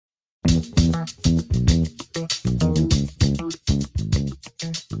When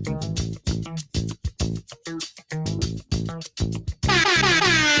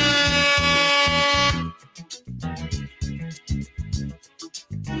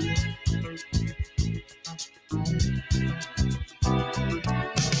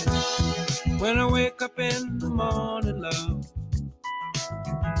I wake up in the morning, love,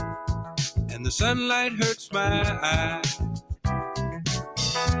 and the sunlight hurts my eyes,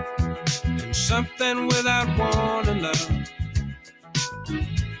 and something without warning, love,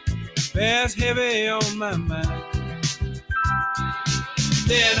 bears heavy on my mind.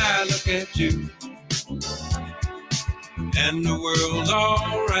 Then I look at you, and the world's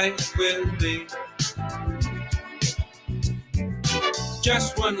alright with me.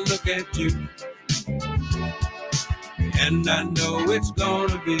 Just one look at you, and I know it's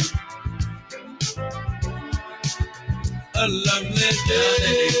gonna be a lovely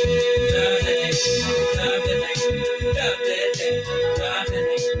day.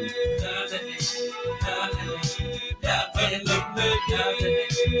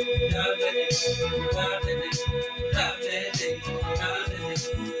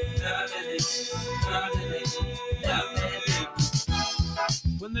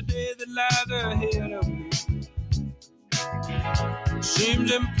 When the day that lies ahead of me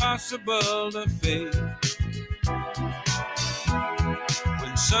seems impossible to face,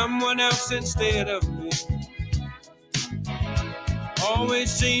 when someone else instead of me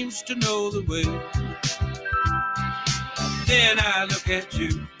always seems to know the way, then I look at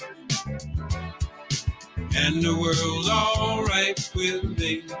you, and the world's alright with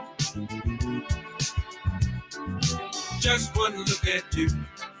me. Just one look at you,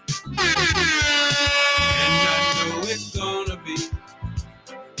 and I know it's gonna be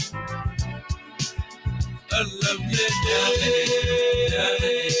a lovely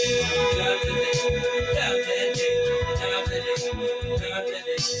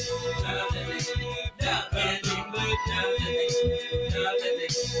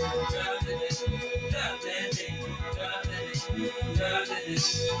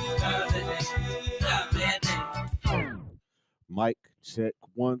Mic check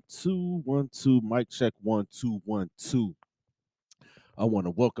 1 2 1 2. Mic check 1 2 1 2. I want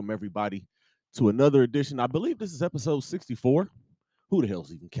to welcome everybody to another edition. I believe this is episode 64. Who the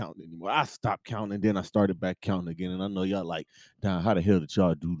hell's even counting anymore? I stopped counting, and then I started back counting again. And I know y'all like, Don, how the hell did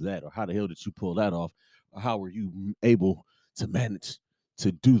y'all do that? Or how the hell did you pull that off? Or how were you able to manage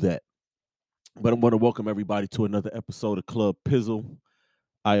to do that? But I want to welcome everybody to another episode of Club Pizzle.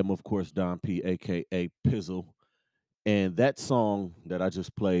 I am, of course, Don P, a.k.a. Pizzle. And that song that I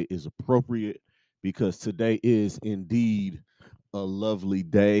just played is appropriate because today is indeed a lovely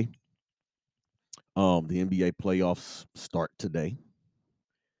day. The NBA playoffs start today.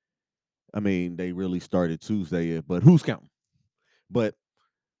 I mean, they really started Tuesday, but who's counting? But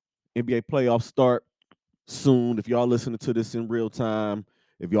NBA playoffs start soon. If y'all listening to this in real time,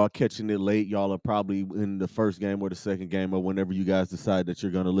 if y'all catching it late, y'all are probably in the first game or the second game or whenever you guys decide that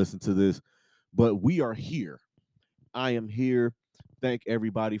you're going to listen to this. But we are here. I am here. Thank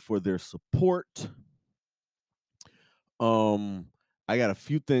everybody for their support. I got a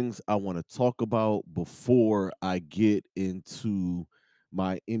few things I want to talk about before I get into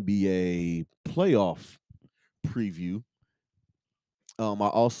my NBA playoff preview. I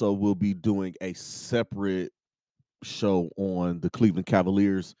also will be doing a separate show on the Cleveland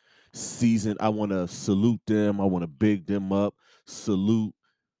Cavaliers season. I want to salute them. I want to big them up. Salute.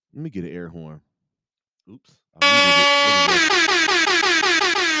 Let me get an air horn. Oops.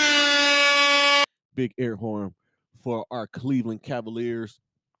 Big air horn for our Cleveland Cavaliers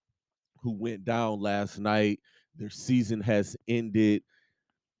who went down last night. Their season has ended.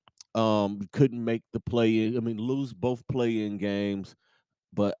 Couldn't make the play. Lose both play-in games,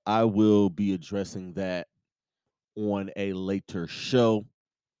 but I will be addressing that on a later show.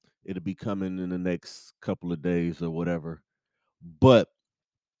 It'll be coming in the next couple of days or whatever. But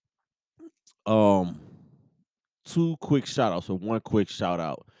two quick shout outs or one quick shout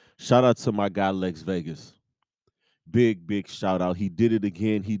out. Shout out to my guy Lex Vegas. Big shout out. He did it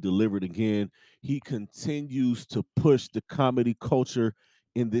again. He delivered again. He continues to push the comedy culture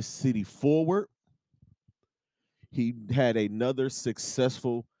in this city forward. He had another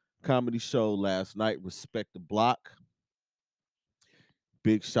successful comedy show last night, Respect the Block.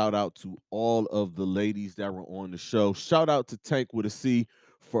 Big shout out to all of the ladies that were on the show. Shout out to Tank with a C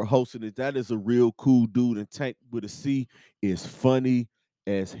for hosting it. That is a real cool dude, and Tank with a C is funny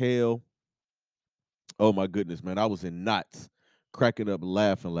as hell. Oh my goodness, man. I was in knots, cracking up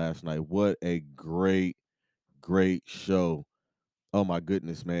laughing last night. What a great show. Oh my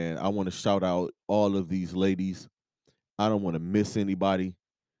goodness, man. I want to shout out all of these ladies. I don't want to miss anybody.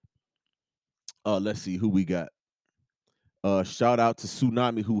 Let's see who we got. Shout out to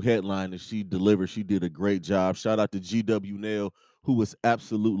Tsunami who headlined and she delivered. She did a great job. Shout out to GW Nail who was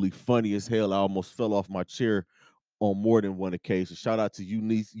absolutely funny as hell. I almost fell off my chair on more than one occasion. Shout out to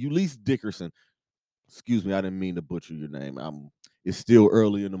Ulysses Dickerson. Excuse me, I didn't mean to butcher your name. It's still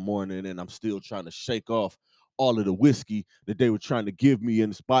early in the morning and I'm still trying to shake off all of the whiskey that they were trying to give me in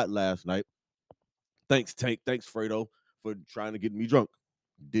the spot last night. Thanks, Tank. Thanks, Fredo, for trying to get me drunk.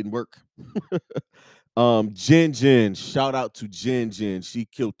 Didn't work. Jen. Shout out to Jen. She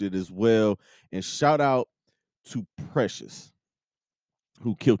killed it as well. And shout out to Precious,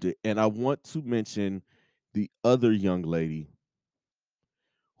 who killed it. And I want to mention the other young lady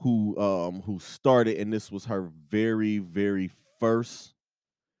who started, and this was her very, very first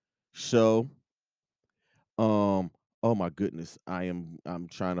show. Oh my goodness. I'm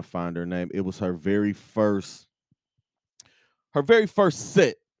trying to find her name. It was her very first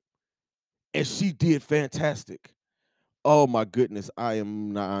set, and she did fantastic. Oh my goodness, I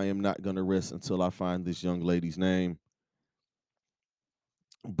am not gonna rest until I find this young lady's name.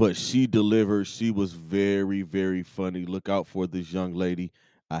 But she delivered. She was very, very funny. Look out for this young lady.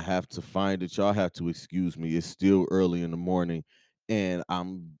 I have to find it. Y'all have to excuse me. It's still early in the morning, and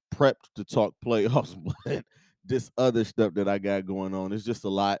I'm prepped to talk playoffs, but this other stuff that I got going on, it's just a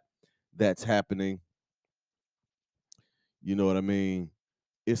lot that's happening. You know what I mean?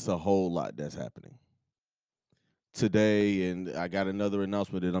 It's a whole lot that's happening today, and I got another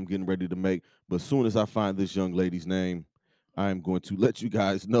announcement that I'm getting ready to make. But as soon as I find this young lady's name, I am going to let you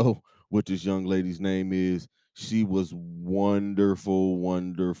guys know what this young lady's name is. She was wonderful,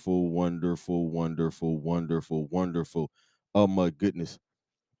 wonderful, wonderful, wonderful, wonderful, wonderful. Oh my goodness.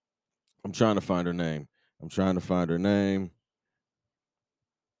 I'm trying to find her name. I'm trying to find her name.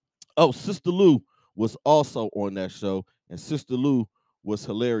 Oh, Sister Lou was also on that show, and Sister Lou was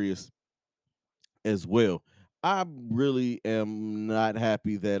hilarious as well. I really am not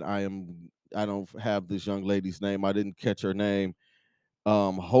happy that I don't have this young lady's name. I didn't catch her name.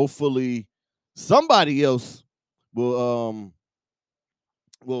 Hopefully somebody else will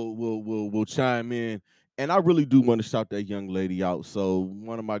will chime in. And I really do want to shout that young lady out. So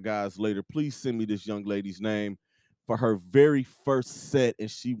one of my guys later, please send me this young lady's name for her very first set. And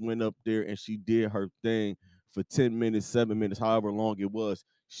she went up there and she did her thing for 10 minutes, 7 minutes, however long it was.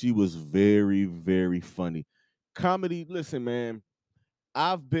 She was very, very funny. Comedy, listen, man,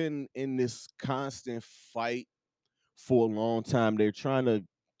 I've been in this constant fight for a long time. They're trying to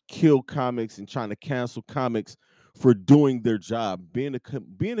kill comics and trying to cancel comics for doing their job. Being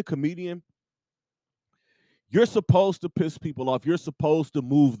a comedian, you're supposed to piss people off. You're supposed to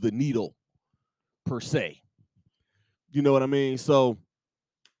move the needle per se. You know what I mean? So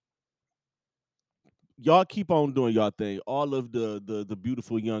y'all keep on doing y'all thing. All of the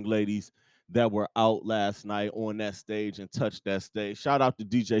beautiful young ladies that were out last night on that stage and touched that stage. Shout out to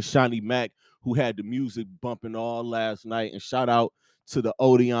DJ Shawnee Mac who had the music bumping all last night, and shout out to the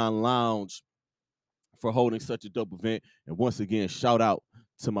Odeon Lounge for holding such a dope event. And once again, shout out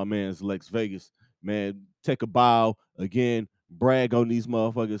to my man's Lex Vegas. Man, take a bow again, brag on these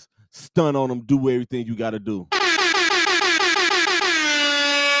motherfuckers, stun on them, do everything you got to do.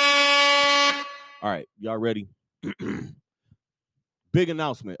 All right, y'all ready? Big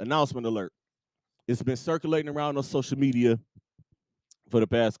announcement alert. It's been circulating around on social media for the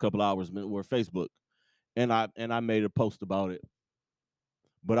past couple hours, or Facebook, and I made a post about it.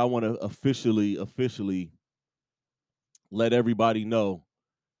 But I want to officially let everybody know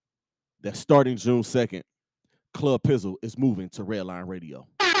that starting June 2nd, Club Pizzle is moving to Redline Radio.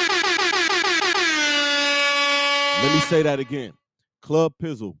 Let me say that again. Club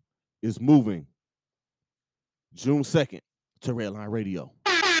Pizzle is moving June 2nd to Redline Radio.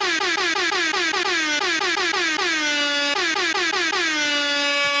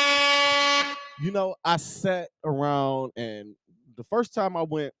 You know, I sat around, and the first time I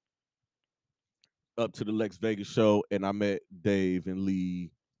went up to the Lex Vegas show and I met Dave and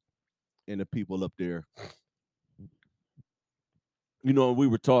Lee and the people up there, you know, we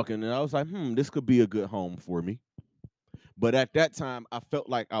were talking and I was like, this could be a good home for me. But at that time, I felt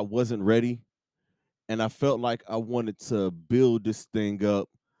like I wasn't ready, and I felt like I wanted to build this thing up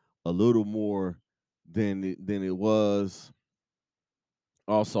a little more than it was.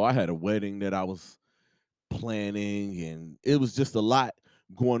 Also, I had a wedding that I was planning, and it was just a lot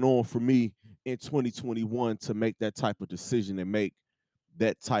going on for me in 2021 to make that type of decision and make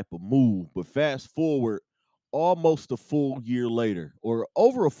that type of move. But fast forward almost a full year later, or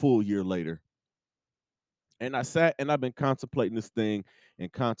over a full year later, And I sat and I've been contemplating this thing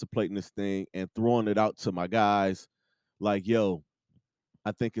and contemplating this thing and throwing it out to my guys like, yo,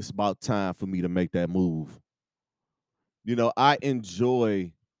 I think it's about time for me to make that move. You know, I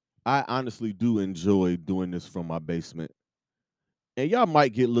honestly do enjoy doing this from my basement. And y'all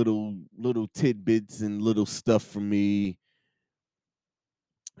might get little tidbits and little stuff from me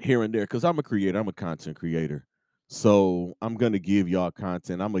here and there because I'm a creator, I'm a content creator. So I'm gonna give y'all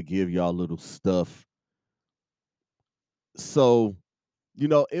content, I'm gonna give y'all little stuff. So, you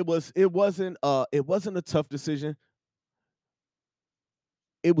know, it wasn't a tough decision.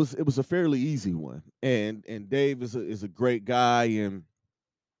 It was a fairly easy one. And Dave is a great guy. And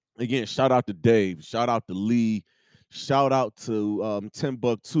again, shout out to Dave, shout out to Lee, shout out to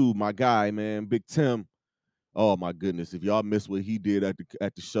Timbuktu, my guy, man, Big Tim. Oh my goodness, if y'all missed what he did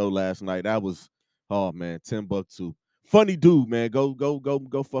at the show last night, that was, oh man, Timbuktu. Funny dude, man.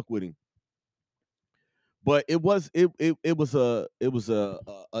 Go fuck with him. But it was a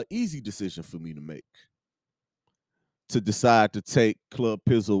easy decision for me to make, to decide to take Club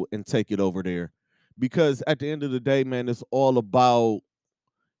Pizzle and take it over there. Because at the end of the day, man, it's all about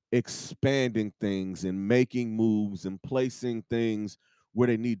expanding things and making moves and placing things where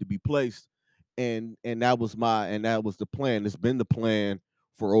they need to be placed. And that was the plan. It's been the plan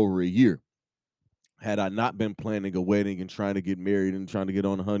for over a year. Had I not been planning a wedding and trying to get married and trying to get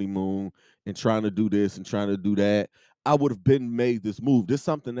on a honeymoon and trying to do this and trying to do that, I would have been made this move. This is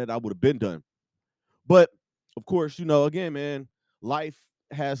something that I would have been done. But of course, you know, again, man, life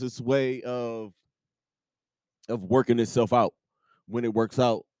has its way of working itself out. When it works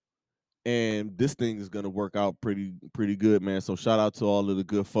out, and this thing is gonna work out pretty good, man. So shout out to all of the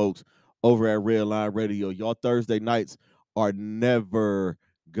good folks over at Red Line Radio. Y'all Thursday nights are never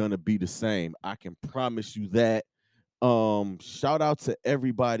gonna be the same. I can promise you that. Shout out to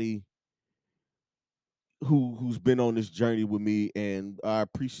everybody who's been on this journey with me, and I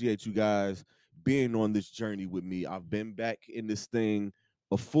appreciate you guys being on this journey with me. I've been back in this thing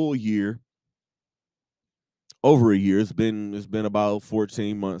a full year, over a year. It's been about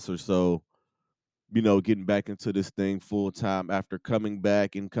 14 months or so, you know, getting back into this thing full time after coming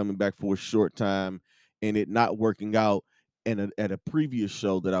back for a short time and it not working out at a previous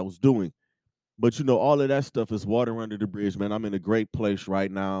show that I was doing. But you know, all of that stuff is water under the bridge, man. I'm in a great place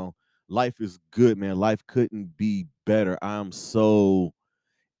right now. Life is good, man. Life couldn't be better. I'm so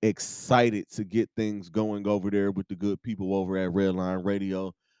excited to get things going over there with the good people over at Redline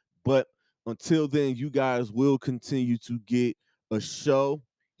Radio. But until then, you guys will continue to get a show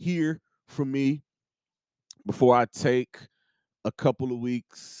here from me before I take a couple of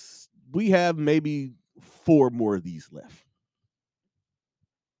weeks. We have maybe 4 more of these left.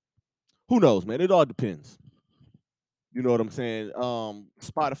 Who knows, man? It all depends. You know what I'm saying?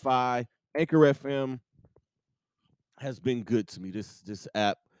 Spotify, Anchor FM has been good to me. This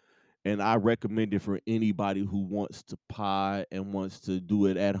app, and I recommend it for anybody who wants to pod and wants to do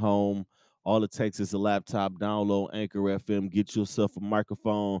it at home. All it takes is a laptop. Download Anchor FM. Get yourself a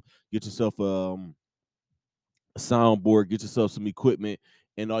microphone. Get yourself a soundboard. Get yourself some equipment,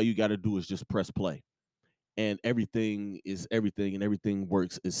 and all you got to do is just press play, and everything is everything, and everything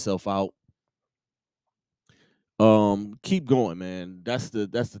works itself out. Keep going, man. That's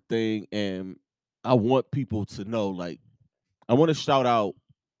the thing. And I want people to know, like, I want to shout out,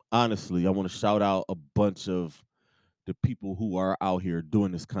 honestly, I want to shout out a bunch of the people who are out here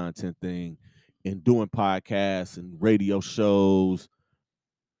doing this content thing and doing podcasts and radio shows.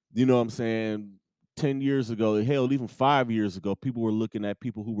 You know what I'm saying? 10 years ago, hell, even 5 years ago, people were looking at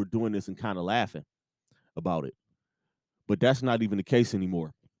people who were doing this and kind of laughing about it. But that's not even the case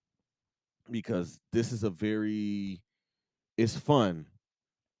anymore, because this is it's fun.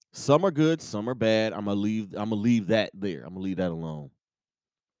 Some are good, some are bad. I'm gonna leave that there. I'm gonna leave that alone.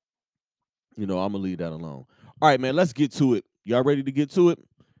 I'm gonna leave that alone. All right, man, let's get to it. Y'all ready to get to it?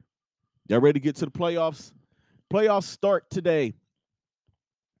 Y'all ready to get to the playoffs? Playoffs start today.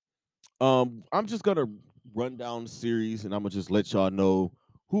 I'm just gonna run down the series, and I'm gonna just let y'all know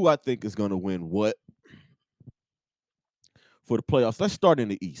who I think is gonna win what for the playoffs. Let's start in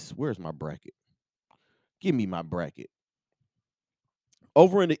the East. Where's my bracket? Give me my bracket.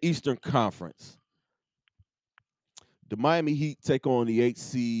 Over in the Eastern Conference, the Miami Heat take on the 8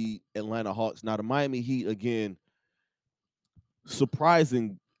 seed Atlanta Hawks. Now, the Miami Heat, again,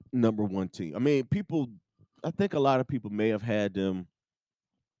 surprising number one team. I mean, I think a lot of people may have had them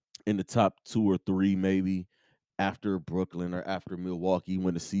in the top 2 or 3, maybe after Brooklyn or after Milwaukee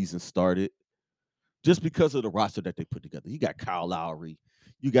when the season started, just because of the roster that they put together. You got Kyle Lowry,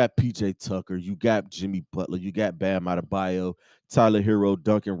 you got PJ Tucker, you got Jimmy Butler, you got Bam Adebayo, Tyler Hero,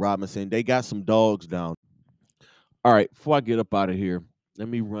 Duncan Robinson. They got some dogs down. All right, before I get up out of here, let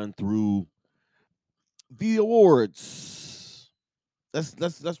me run through the awards.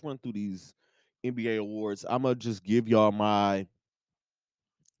 Let's run through these NBA awards. I'm gonna just give y'all my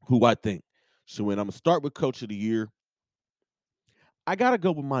who I think. So when I'm gonna start with Coach of the Year, I gotta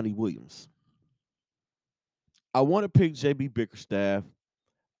go with Monty Williams. I want to pick JB Bickerstaff.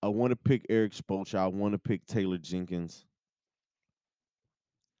 I want to pick Eric Spoelstra. I want to pick Taylor Jenkins.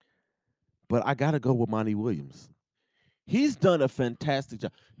 But I got to go with Monty Williams. He's done a fantastic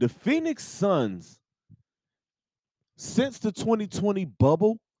job. The Phoenix Suns, since the 2020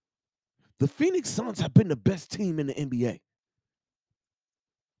 bubble, the Phoenix Suns have been the best team in the NBA.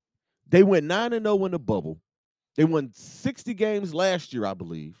 They went 9-0 in the bubble. They won 60 games last year, I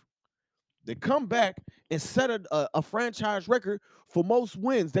believe. They come back and set a franchise record for most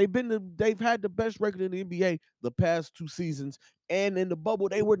wins. They've had the best record in the NBA the past 2 seasons, and in the bubble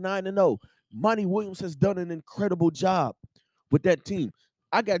they were 9-0. Monty Williams has done an incredible job with that team.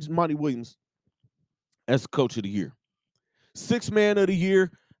 I got Monty Williams as Coach of the Year. Sixth Man of the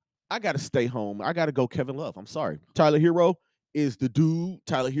Year, I got to stay home. I got to go Kevin Love. I'm sorry. Tyler Hero is the dude.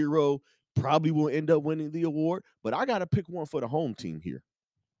 Tyler Hero probably will end up winning the award, but I got to pick one for the home team here.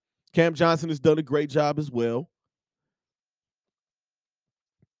 Cam Johnson has done a great job as well.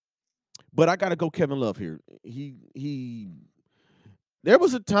 But I gotta go Kevin Love here. He there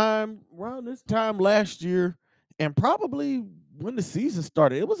was a time around this time last year, and probably when the season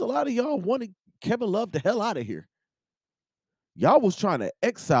started, it was a lot of y'all wanted Kevin Love the hell out of here. Y'all was trying to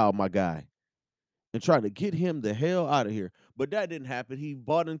exile my guy and trying to get him the hell out of here. But that didn't happen. He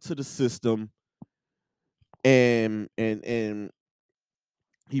bought into the system and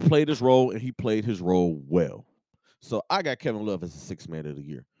he played his role and he played his role well. So I got Kevin Love as the sixth man of the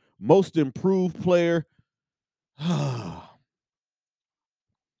year. Most improved player.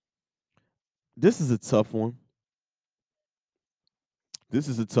 This is a tough one. This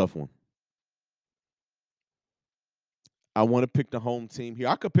is a tough one. I want to pick the home team here.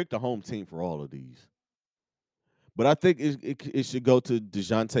 I could pick the home team for all of these. But I think it should go to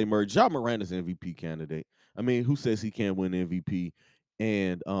DeJounte Murray. Ja Morant is an MVP candidate. I mean, who says he can't win MVP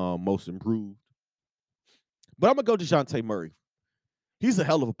and most improved? But I'm going to go DeJounte Murray. He's a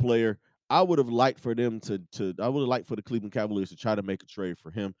hell of a player. I would have liked for them I would have liked for the Cleveland Cavaliers to try to make a trade for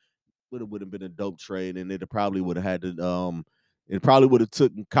him. Would have been a dope trade, and it probably would have had to it probably would have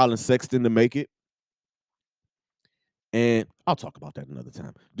took Colin Sexton to make it. And I'll talk about that another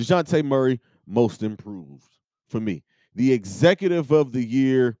time. DeJounte Murray, most improved for me. The executive of the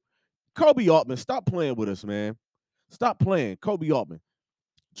year, Kobe Altman. Stop playing with us, man. Stop playing. Kobe Altman.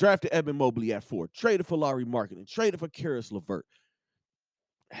 Drafted Evan Mobley at 4. Traded for Larry Marketing. Traded for Karis LeVert.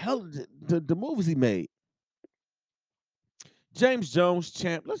 Hell, the moves he made. James Jones,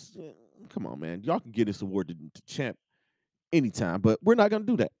 champ. Come on, man. Y'all can get this award to champ anytime, but we're not gonna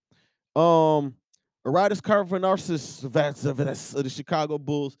do that. Aridis Carver Narcissus of the Chicago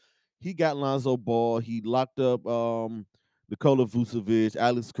Bulls. He got Lonzo Ball. He locked up Nikola Vucevic,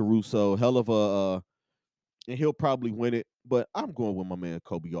 Alex Caruso. Hell of a and he'll probably win it. But I'm going with my man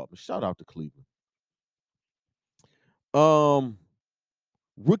Kobe Altman. Shout out to Cleveland.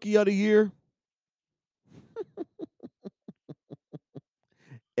 Rookie of the year,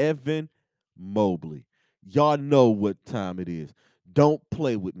 Evan Mobley. Y'all know what time it is. Don't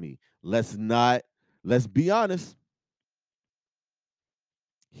play with me. Let's be honest.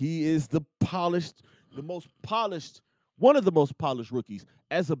 He is the most polished, one of the most polished rookies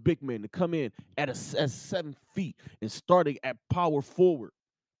as a big man to come in at 7 feet and starting at power forward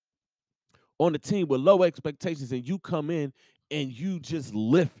on a team with low expectations, and you come in and you just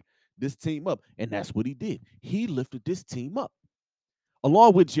lift this team up. And that's what he did. He lifted this team up.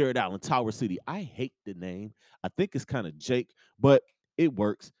 Along with Jared Allen, Tower City. I hate the name. I think it's kind of Jake, but it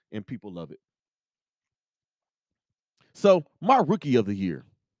works and people love it. So my rookie of the year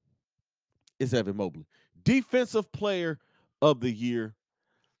is Evan Mobley. Defensive player of the year.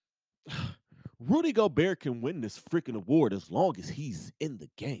 Rudy Gobert can win this freaking award as long as he's in the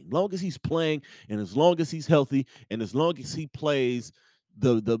game, long as he's playing, and as long as he's healthy, and as long as he plays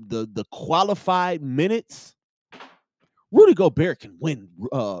the qualified minutes. Rudy Gobert can win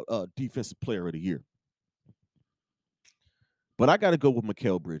defensive player of the year. But I got to go with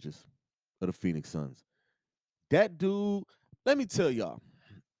Mikal Bridges of the Phoenix Suns. That dude, let me tell y'all,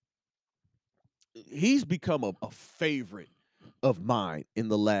 he's become a favorite of mine in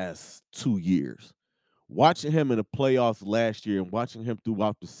the last 2 years. Watching him in the playoffs last year and watching him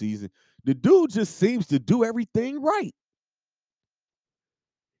throughout the season, the dude just seems to do everything right.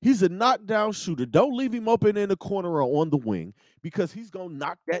 He's a knockdown shooter. Don't leave him open in the corner or on the wing because he's going to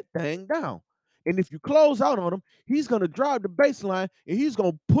knock that thing down. And if you close out on him, he's going to drive the baseline and he's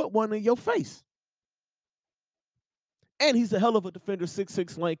going to put one in your face. And he's a hell of a defender,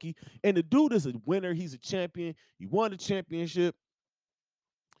 6'6", lanky. And the dude is a winner. He's a champion. He won the championship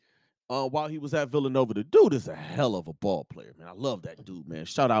while he was at Villanova. The dude is a hell of a ball player, man. I love that dude, man.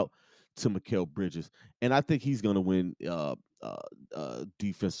 Shout out to Mikal Bridges. And I think he's going to win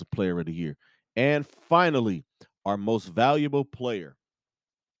Defensive Player of the Year. And finally, our most valuable player.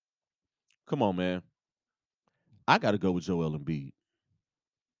 Come on, man. I got to go with Joel Embiid.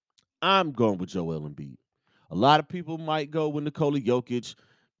 I'm going with Joel Embiid. A lot of people might go with Nikola Jokic,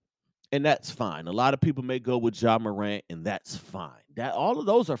 and that's fine. A lot of people may go with Ja Morant, and that's fine. All of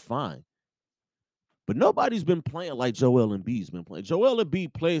those are fine. But nobody's been playing like Joel Embiid's been playing. Joel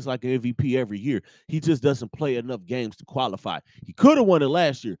Embiid plays like an MVP every year. He just doesn't play enough games to qualify. He could have won it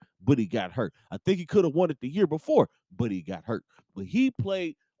last year, but he got hurt. I think he could have won it the year before, but he got hurt. But he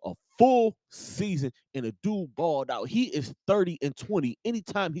played a full season, and a dude balled out. He is 30-20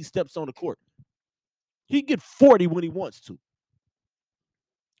 anytime he steps on the court. He can get 40 when he wants to.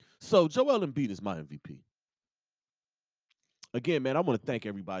 So Joel Embiid is my MVP. Again, man, I want to thank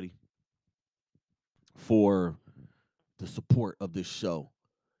everybody for the support of this show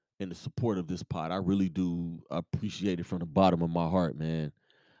and the support of this pod. I really do appreciate it from the bottom of my heart, man.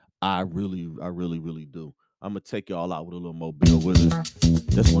 I really do. I'm gonna take y'all out with a little more Bill Withers.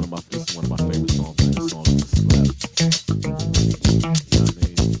 This is one of my favorite songs. This song is a slap.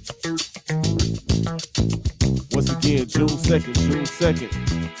 Once again, June 2nd.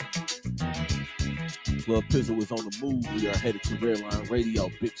 Club Pizzle is on the move. We are headed to Redline Radio.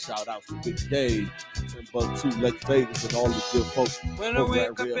 Big shout out to Big Dave, Timbuktu, Lex Vegas, and all the good folks over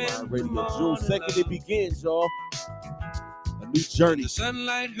at Redline Radio. June 2nd, it begins, y'all. A new journey. The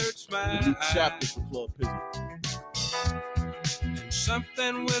sunlight hurts my a new chapter for Club Pizzle.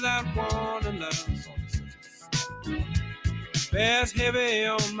 Something without warning, love bears heavy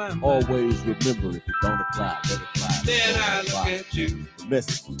on my mind. Always remember, if it don't apply, let it fly. Then I look at you. The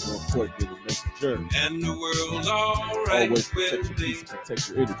message is more important than the messenger. And the world's alright. Always protect your with me. peace, protect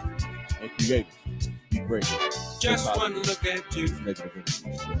your energy, and create it. Be great. Just one look at you, Negative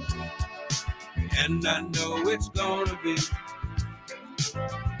energy. and I know it's gonna be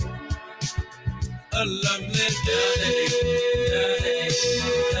a lovely day.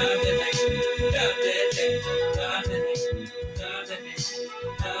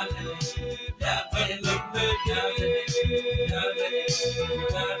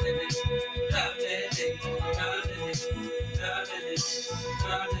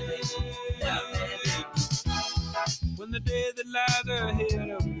 When the day that lies ahead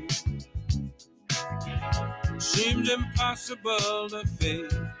of me seems impossible to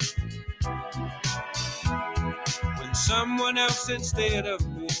face, when someone else instead of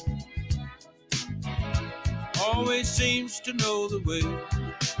me always seems to know the way,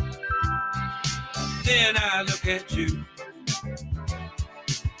 then I look at you,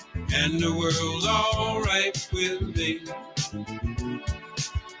 and the world's alright with me.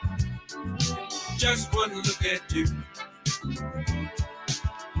 Just one look at you,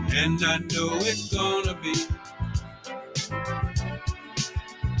 and I know it's gonna be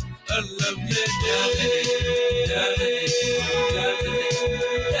a lovely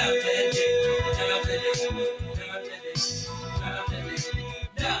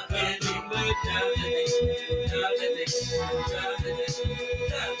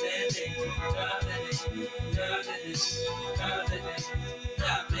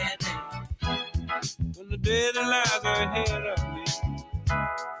When the day that lies ahead of me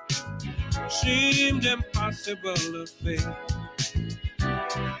seemed impossible to face,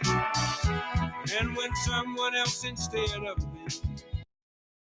 and when someone else instead of me